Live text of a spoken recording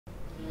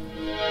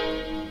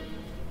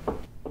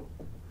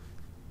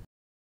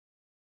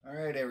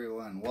Alright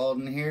everyone,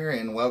 Walden here,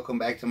 and welcome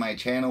back to my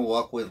channel,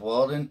 Walk with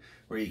Walden,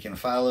 where you can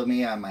follow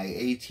me on my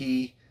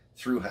AT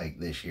through hike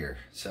this year.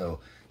 So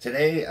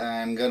today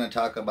I'm going to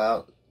talk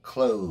about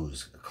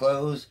clothes,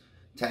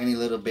 tiny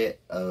little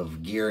bit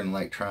of gear and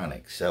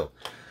electronics. So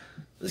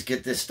let's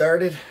get this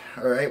started.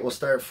 Alright, we'll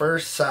start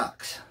first,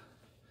 socks.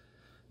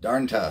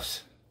 Darn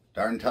Tough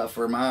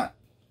Vermont,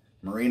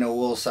 merino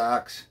wool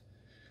socks,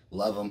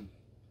 love them.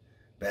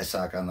 Best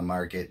sock on the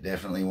market,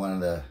 definitely one of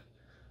the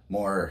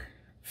more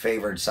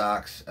favored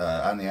socks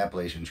on the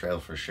Appalachian Trail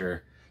for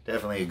sure.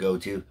 Definitely a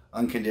go-to.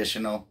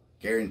 Unconditional,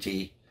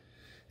 guarantee.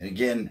 And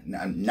again,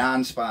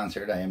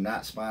 non-sponsored. I am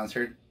not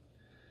sponsored.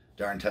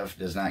 Darn Tough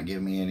does not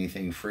give me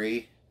anything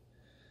free.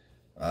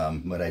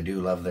 But I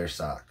do love their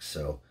socks.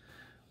 So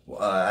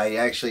I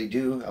actually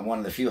do. I'm one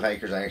of the few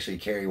hikers. I actually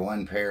carry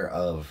one pair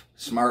of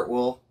Smart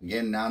Wool.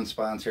 Again,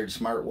 non-sponsored.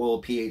 Smart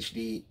Wool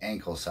PhD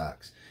ankle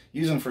socks.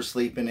 Use them for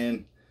sleeping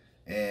in.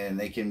 And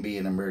they can be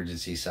an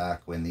emergency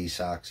sock when these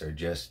socks are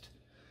just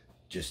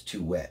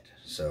too wet.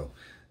 So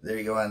there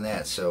you go on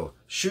that. So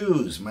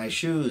shoes, my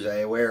shoes,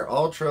 I wear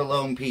Ultra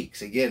Lone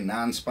Peaks. Again,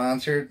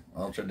 non-sponsored.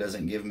 Ultra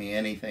doesn't give me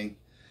anything.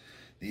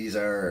 These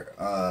are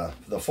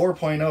the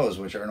 4.0s,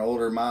 which are an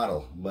older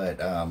model, but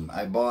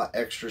I bought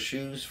extra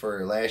shoes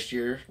for last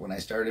year when I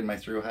started my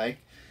through hike.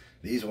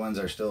 These ones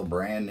are still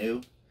brand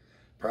new.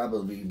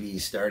 Probably be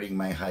starting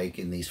my hike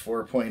in these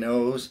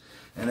 4.0s,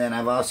 and then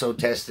I've also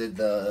tested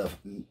the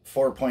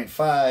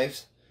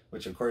 4.5s,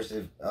 which of course,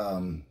 if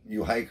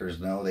you hikers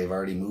know, they've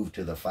already moved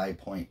to the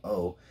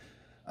 5.0.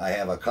 I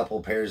have a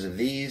couple pairs of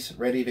these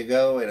ready to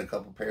go and a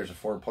couple pairs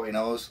of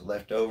 4.0s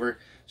left over.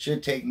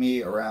 Should take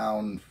me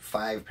around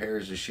 5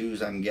 pairs of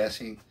shoes, I'm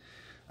guessing.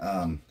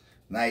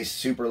 Nice,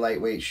 super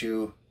lightweight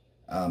shoe.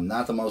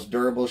 Not the most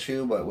durable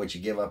shoe, but what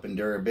you give up in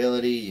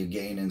durability, you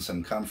gain in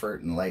some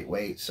comfort and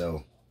lightweight.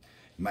 So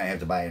you might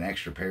have to buy an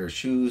extra pair of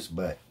shoes,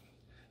 but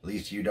at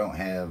least you don't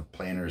have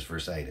plantar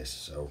fasciitis.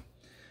 So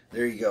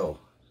there you go.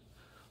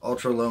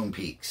 Ultra Lone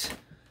Peaks.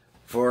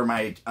 For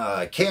my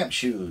camp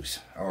shoes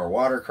or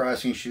water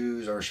crossing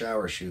shoes or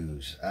shower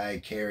shoes,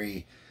 I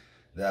carry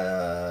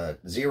the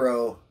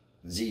Zero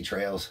Z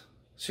Trails,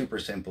 super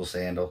simple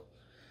sandal,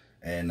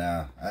 and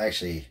I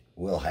actually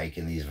will hike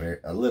in these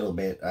a little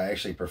bit. I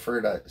actually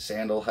prefer to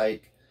sandal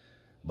hike,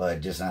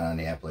 but just not on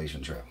the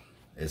Appalachian Trail.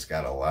 It's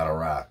got a lot of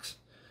rocks.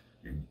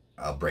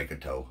 I'll break a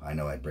toe. I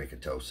know I'd break a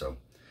toe. So,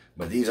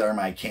 but these are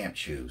my camp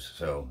shoes.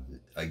 So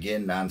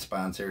again,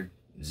 non-sponsored,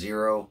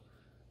 Zero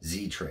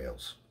Z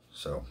Trails.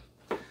 So,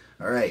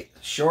 all right,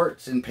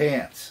 shorts and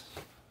pants.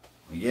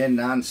 Again,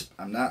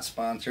 I'm not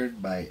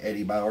sponsored by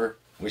Eddie Bauer.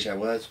 Wish I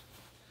was,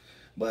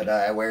 but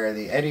I wear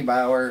the Eddie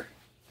Bauer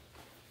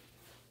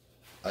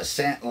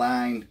Ascent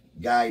Line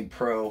Guide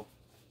Pro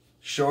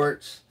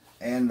shorts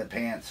and the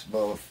pants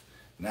both.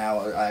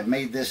 Now I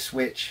made this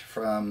switch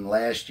from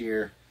last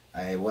year.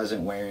 I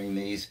wasn't wearing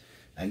these.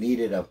 I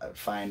needed to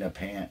find a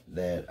pant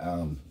that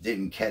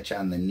didn't catch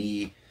on the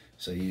knee,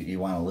 so you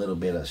want a little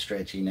bit of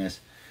stretchiness.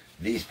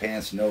 These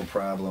pants, no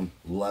problem.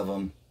 Love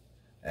them.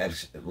 I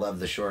love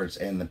the shorts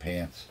and the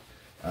pants.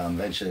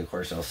 Eventually, of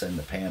course, I'll send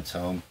the pants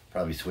home.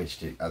 Probably switch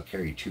to, I'll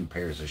carry 2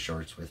 pairs of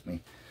shorts with me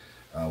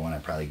when I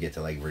probably get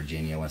to like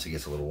Virginia once it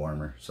gets a little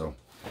warmer. So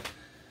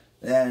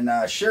then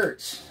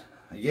shirts.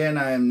 Again,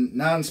 I'm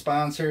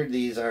non-sponsored.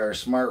 These are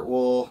Smart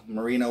Wool,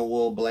 merino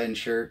wool blend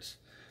shirts.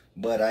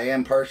 But I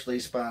am partially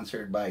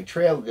sponsored by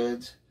Trail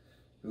Goods,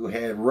 who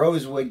had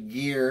Rosewood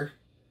Gear.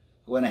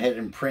 Went ahead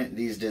and print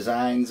these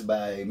designs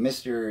by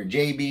Mr.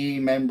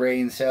 JB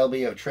Membrane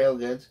Selby of Trail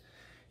Goods.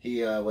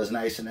 He was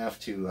nice enough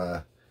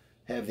to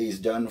have these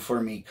done for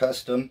me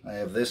custom. I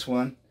have this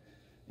one,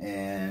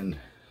 and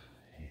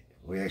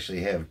we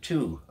actually have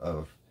 2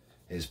 of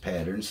his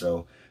patterns.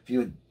 So if you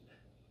would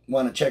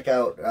want to check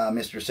out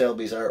Mr.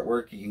 Selby's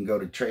artwork, you can go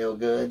to Trail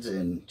Goods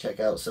and check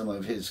out some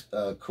of his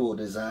cool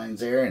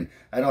designs there. And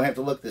I don't have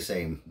to look the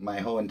same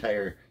my whole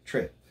entire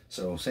trip.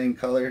 So same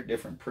color,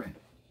 different print.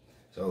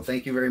 So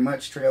thank you very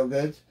much, Trail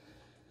Goods.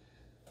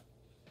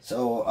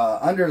 So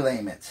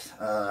underlayments.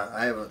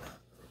 I have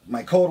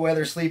my cold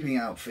weather sleeping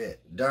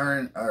outfit.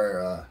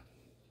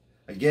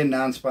 Again,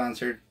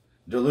 non-sponsored.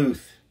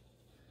 Duluth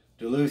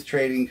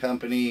Trading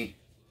Company.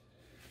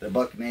 The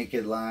Buck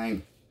Naked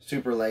line.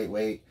 Super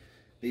lightweight.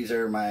 These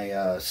are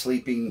my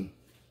sleeping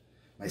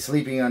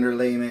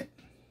underlayment.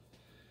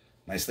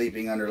 My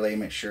sleeping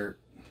underlayment shirt.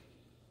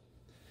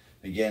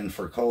 Again,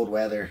 for cold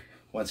weather.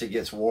 Once it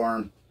gets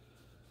warm,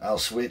 I'll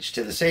switch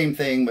to the same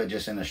thing, but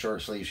just in a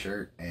short sleeve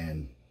shirt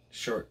and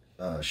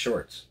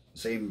shorts.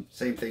 Same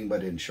thing,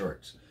 but in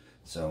shorts.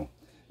 So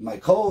my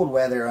cold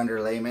weather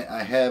underlayment,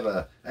 I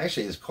have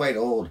actually it's quite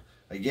old.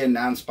 Again,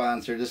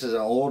 non-sponsored. This is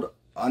an old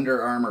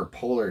Under Armour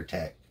Polar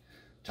Tech,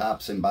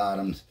 tops and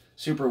bottoms.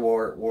 Super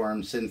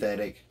warm,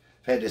 synthetic.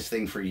 I've had this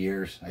thing for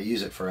years. I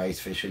use it for ice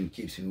fishing.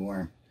 Keeps me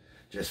warm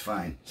just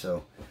fine.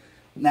 So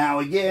now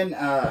again,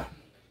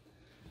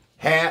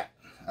 hat.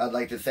 I'd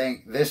like to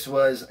thank, this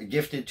was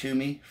gifted to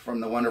me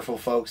from the wonderful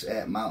folks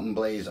at Mountain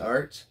Blaze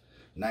Arts.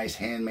 Nice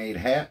handmade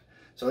hat.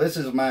 So this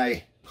is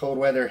my cold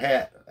weather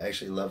hat. I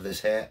actually love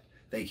this hat.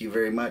 Thank you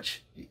very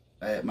much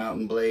at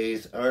Mountain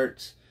Blaze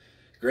Arts.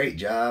 Great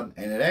job,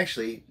 and it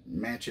actually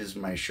matches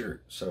my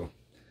shirt, so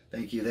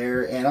thank you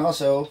there. And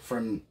also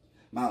from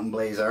Mountain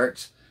Blaze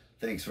Arts,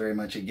 thanks very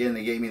much again.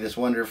 They gave me this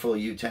wonderful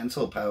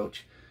utensil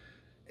pouch,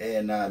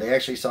 and they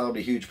actually solved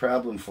a huge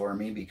problem for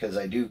me because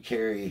I do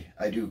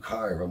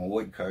carve. I'm a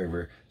wood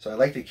carver, so I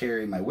like to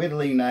carry my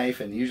whittling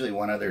knife and usually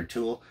one other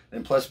tool,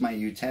 and plus my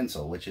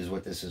utensil, which is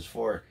what this is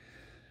for.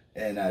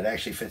 And it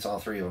actually fits all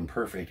three of them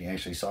perfect. He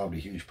actually solved a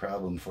huge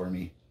problem for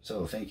me.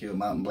 So thank you,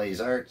 Mountain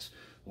Blaze Arts.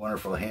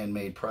 Wonderful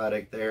handmade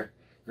product there.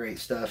 Great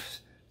stuff.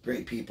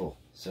 Great people.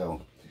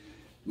 So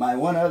my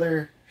one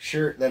other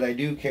shirt that I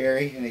do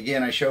carry, and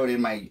again I showed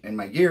in my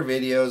gear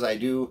videos, I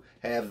do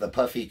have the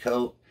puffy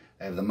coat.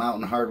 I have the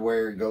Mountain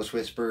Hardwear Ghost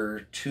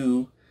Whisperer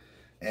 2,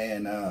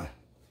 and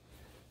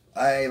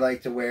I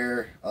like to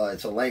wear,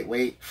 it's a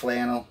lightweight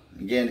flannel.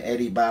 Again,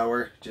 Eddie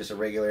Bauer, just a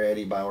regular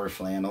Eddie Bauer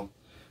flannel.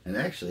 And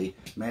actually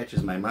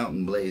matches my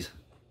Mountain Blaze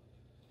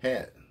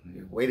hat.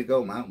 Way to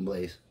go, Mountain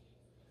Blaze.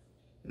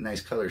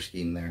 Nice color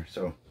scheme there.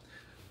 So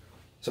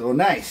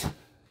nice.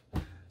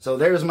 So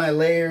there's my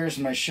layers,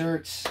 my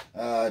shirts.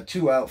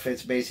 2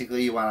 outfits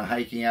basically. You want a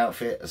hiking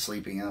outfit, a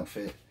sleeping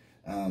outfit.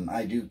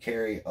 I do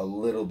carry a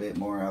little bit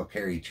more. I'll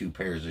carry 2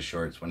 pairs of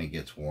shorts when it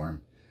gets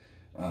warm.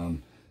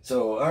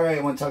 So alright,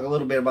 I want to talk a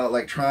little bit about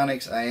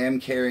electronics. I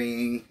am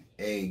carrying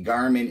a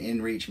Garmin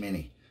InReach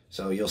Mini.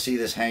 So you'll see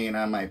this hanging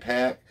on my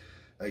pack.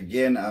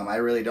 Again, I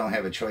really don't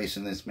have a choice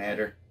in this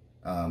matter.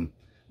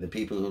 The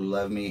people who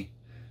love me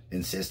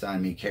insist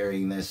on me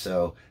carrying this,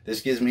 so this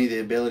gives me the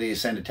ability to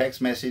send a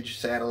text message,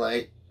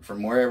 satellite,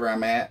 from wherever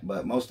I'm at,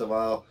 but most of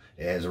all,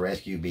 it has a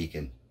rescue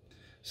beacon.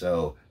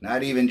 So,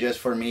 not even just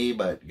for me,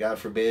 but God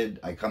forbid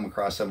I come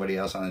across somebody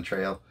else on the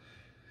trail.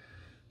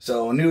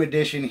 So, new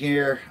addition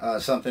here,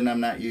 something I'm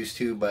not used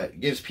to, but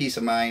gives peace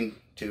of mind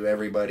to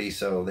everybody.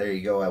 So, there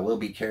you go. I will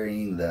be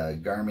carrying the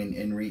Garmin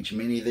InReach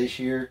Mini this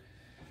year.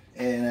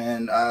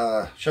 And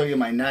show you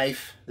my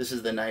knife. This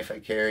is the knife I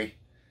carry.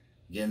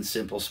 Again,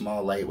 simple,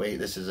 small, lightweight.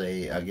 This is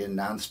a, again,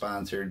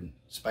 non-sponsored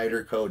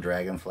Spyderco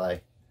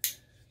Dragonfly.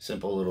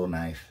 Simple little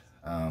knife.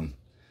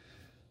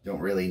 Don't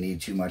really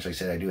need too much. Like I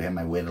said, I do have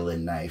my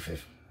whittling knife as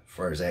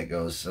far as that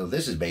goes. So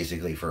this is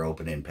basically for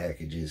opening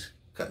packages,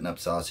 cutting up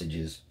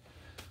sausages,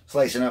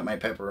 slicing up my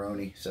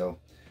pepperoni. So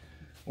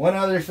one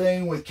other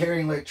thing with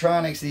carrying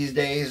electronics these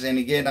days, and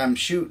again, I'm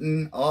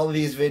shooting all of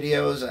these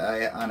videos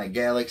on a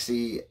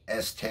Galaxy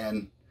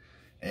S10,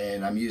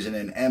 and I'm using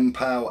an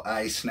MPOW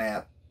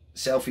iSnap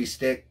selfie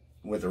stick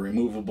with a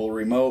removable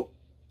remote.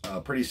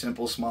 Pretty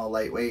simple, small,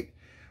 lightweight.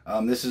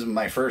 This is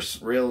my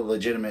first real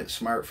legitimate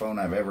smartphone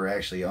I've ever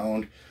actually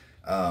owned.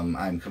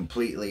 I'm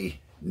completely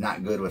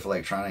not good with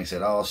electronics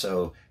at all,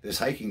 so this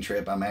hiking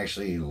trip, I'm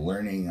actually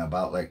learning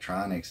about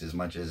electronics as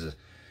much as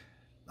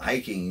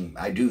hiking.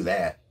 I do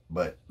that,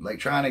 but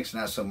electronics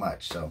not so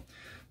much. So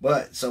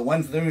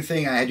one new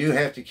thing I do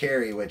have to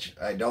carry, which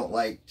I don't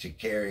like to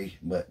carry,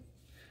 but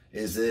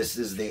is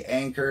the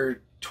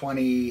Anker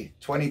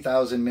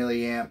 20,000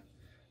 milliamp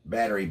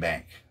battery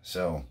bank.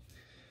 So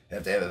I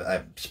have to have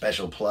a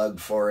special plug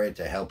for it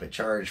to help it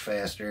charge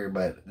faster,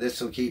 but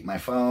this will keep my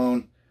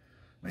phone,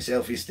 my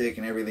selfie stick,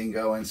 and everything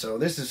going. So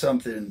this is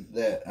something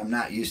that I'm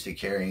not used to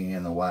carrying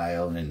in the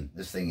wild, and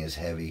this thing is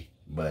heavy,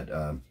 but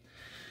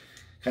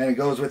kind of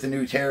goes with the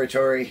new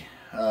territory.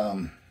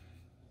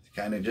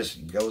 Kind of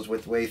just goes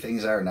with the way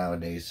things are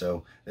nowadays.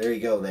 So there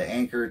you go, the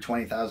Anker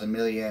 20,000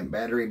 milliamp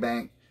battery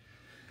bank,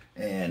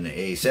 and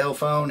a cell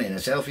phone, and a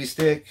selfie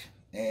stick,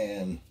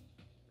 and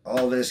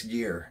all this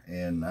gear.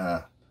 And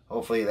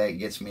hopefully that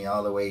gets me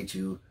all the way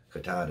to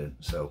Katahdin.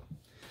 So,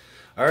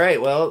 all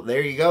right, well,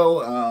 there you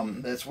go.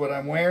 That's what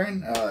I'm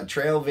wearing.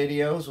 Trail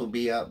videos will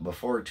be up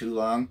before too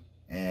long,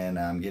 and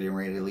I'm getting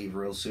ready to leave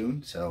real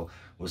soon. So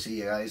we'll see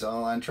you guys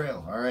all on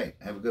trail. All right,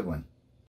 have a good one.